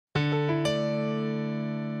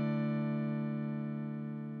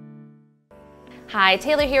Hi,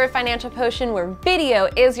 Taylor here at Financial Potion, where video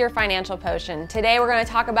is your financial potion. Today we're going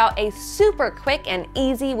to talk about a super quick and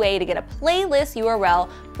easy way to get a playlist URL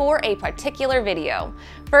for a particular video.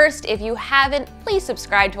 First, if you haven't, please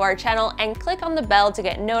subscribe to our channel and click on the bell to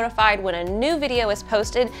get notified when a new video is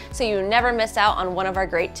posted so you never miss out on one of our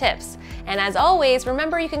great tips. And as always,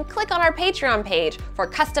 remember you can click on our Patreon page for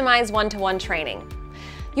customized one-to-one training.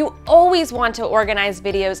 You always want to organize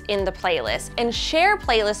videos in the playlist and share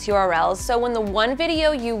playlist URLs so when the one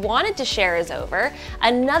video you wanted to share is over,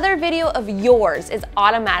 another video of yours is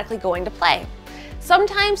automatically going to play.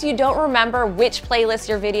 Sometimes you don't remember which playlist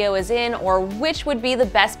your video is in or which would be the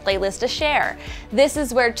best playlist to share. This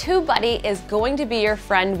is where Tubebuddy is going to be your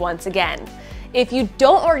friend once again. If you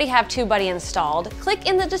don't already have Tubebuddy installed, click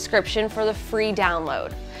in the description for the free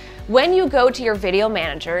download. When you go to your video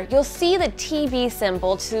manager, you'll see the TB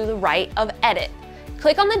symbol to the right of Edit.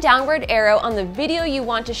 Click on the downward arrow on the video you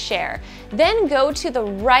want to share, then go to the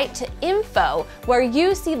right to Info, where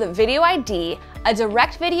you see the video ID, a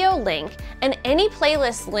direct video link, and any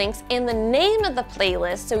playlist links in the name of the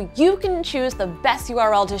playlist so you can choose the best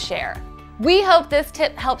URL to share. We hope this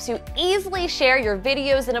tip helps you easily share your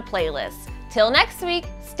videos in a playlist. Till next week,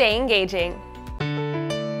 stay engaging.